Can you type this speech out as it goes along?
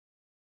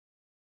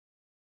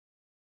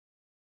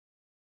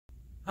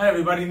Hi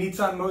everybody,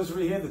 Nitzan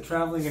Mosery here, the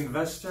traveling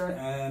investor,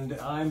 and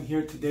I'm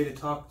here today to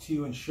talk to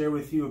you and share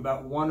with you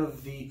about one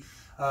of the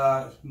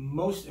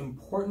most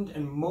important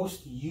and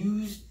most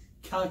used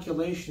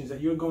calculations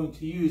that you're going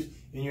to use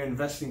in your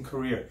investing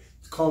career.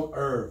 It's called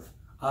IRV,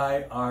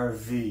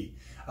 I-R-V,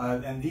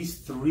 and these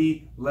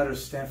three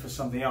letters stand for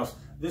something else.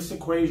 This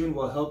equation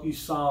will help you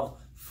solve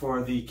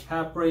for the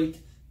cap rate,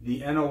 the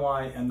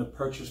NOI, and the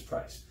purchase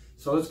price.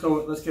 So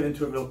let's get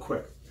into it real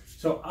quick.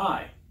 So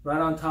I, right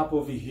on top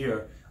over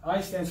here, I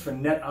stands for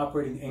net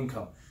operating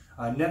income.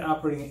 Net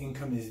operating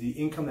income is the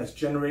income that's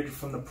generated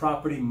from the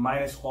property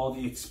minus all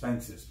the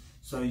expenses.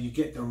 So you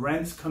get the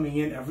rents coming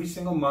in every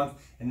single month,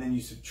 and then you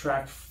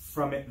subtract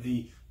from it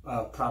the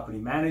property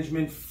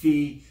management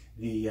fee,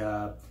 the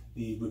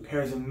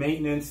repairs and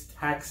maintenance,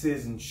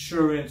 taxes,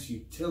 insurance,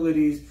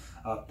 utilities,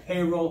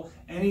 payroll,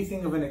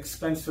 anything of an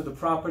expense to the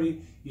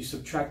property, you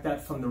subtract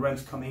that from the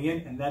rents coming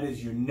in, and that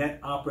is your net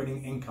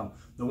operating income.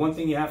 The one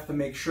thing you have to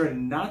make sure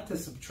not to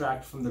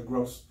subtract from the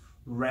gross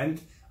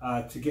rent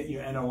to get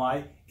your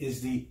NOI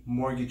is the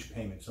mortgage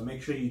payment. So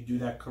make sure you do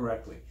that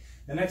correctly.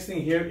 The next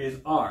thing here is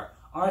R.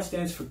 R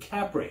stands for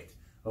cap rate,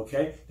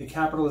 okay? The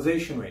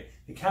capitalization rate.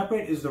 The cap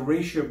rate is the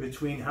ratio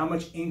between how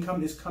much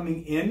income is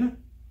coming in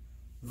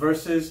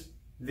versus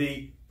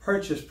the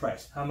purchase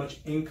price. How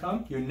much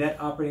income, your net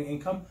operating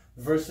income,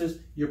 versus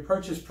your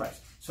purchase price.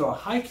 So a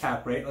high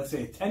cap rate, let's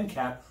say a 10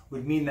 cap,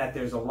 would mean that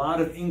there's a lot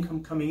of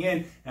income coming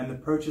in and the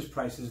purchase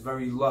price is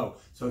very low.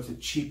 So it's a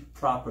cheap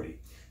property.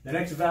 The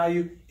next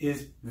value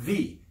is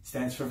V,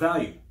 stands for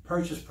value,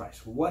 purchase price.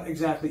 What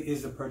exactly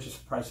is the purchase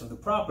price of the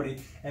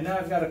property? And now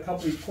I've got a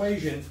couple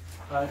equations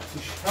to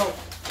help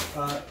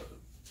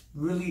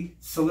really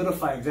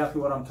solidify exactly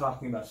what I'm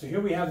talking about. So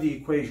here we have the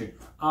equation,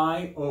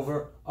 I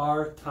over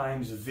R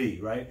times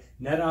V, right?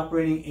 Net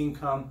operating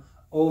income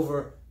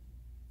over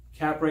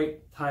cap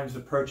rate times the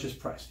purchase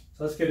price.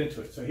 So let's get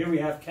into it. So here we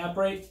have cap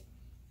rate,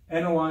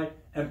 NOI,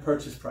 and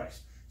purchase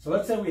price. So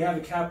let's say we have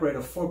a cap rate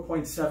of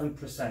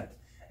 4.7%.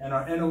 and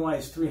our NOI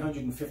is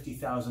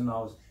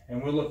 $350,000,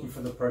 and we're looking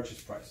for the purchase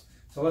price.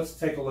 So let's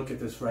take a look at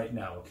this right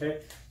now,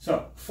 okay?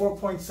 So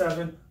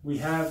 4.7, we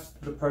have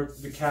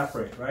the cap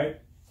rate, right?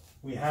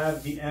 We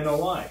have the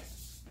NOI.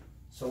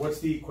 So what's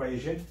the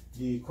equation?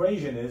 The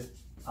equation is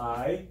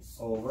I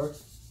over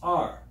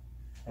R.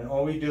 And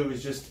all we do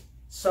is just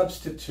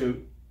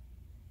substitute,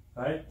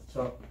 right?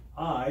 So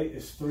I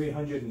is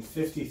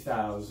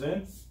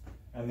 350,000,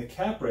 and the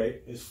cap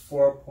rate is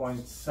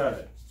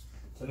 4.7.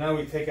 So now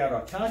we take out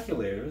our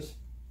calculators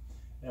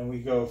and we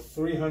go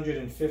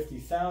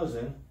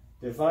 350,000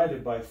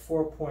 divided by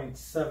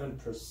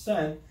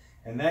 4.7%,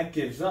 and that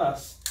gives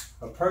us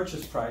a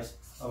purchase price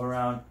of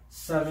around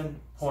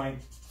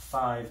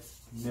 $7.5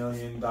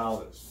 million,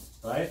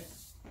 right?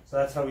 So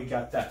that's how we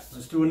got that.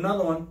 Let's do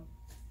another one.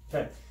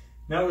 Okay,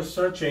 now we're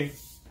searching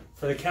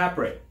for the cap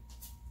rate.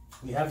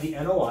 We have the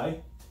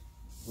NOI,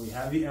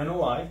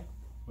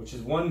 which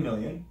is 1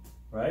 million,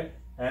 right?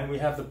 And we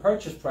have the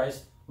purchase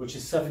price, which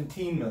is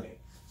 17 million.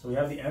 So we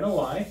have the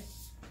NOI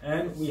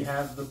and we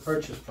have the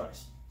purchase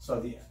price.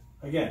 So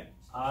again,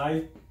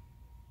 I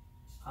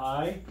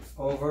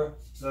over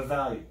the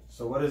value.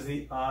 So what is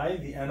the I?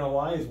 The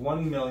NOI is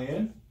 1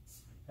 million.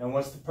 And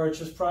what's the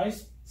purchase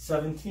price?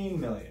 17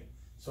 million.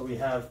 So we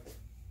have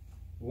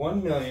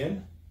 1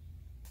 million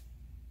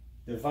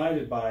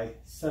divided by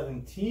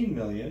 17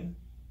 million.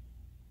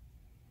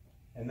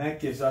 And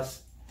that gives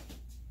us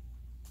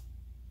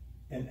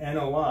an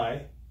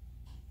NOI,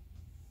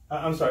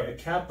 a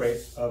cap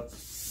rate of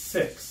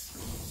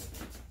 6.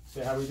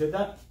 See how we did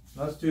that?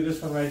 Now let's do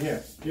this one right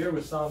here. Here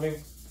we're solving,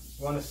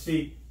 we want to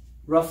see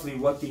roughly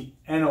what the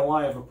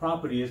NOI of a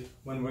property is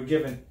when we're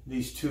given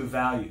these two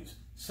values.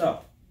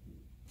 So,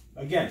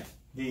 again,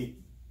 we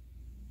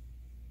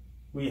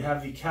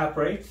have the cap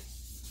rate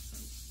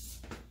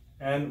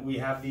and we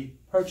have the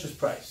purchase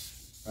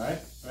price, right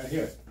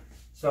here.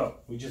 So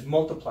we just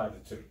multiply the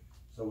two.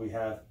 So we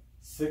have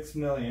 6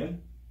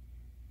 million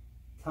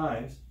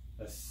times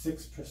a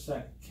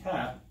 6%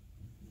 cap,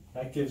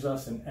 that gives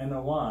us an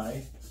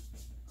NOI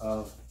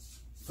of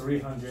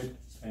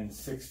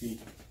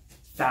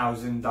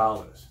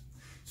 $360,000.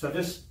 So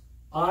this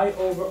I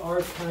over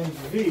R times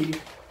V,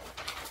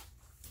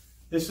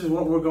 this is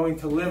what we're going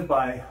to live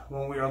by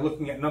when we are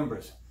looking at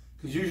numbers.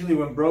 Because usually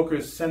when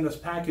brokers send us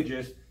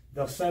packages,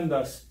 they'll send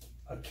us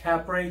a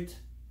cap rate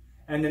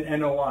and an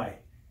NOI.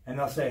 And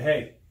they'll say,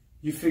 hey,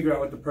 you figure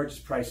out what the purchase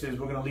price is.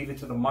 We're going to leave it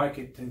to the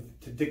market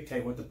to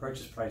dictate what the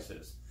purchase price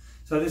is.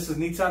 So this is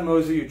Nitzan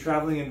Mosery, your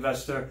traveling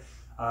investor.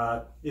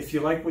 If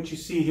you like what you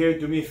see here,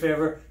 do me a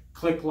favor,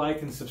 click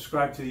like and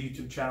subscribe to the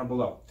YouTube channel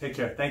below. Take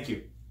care. Thank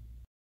you.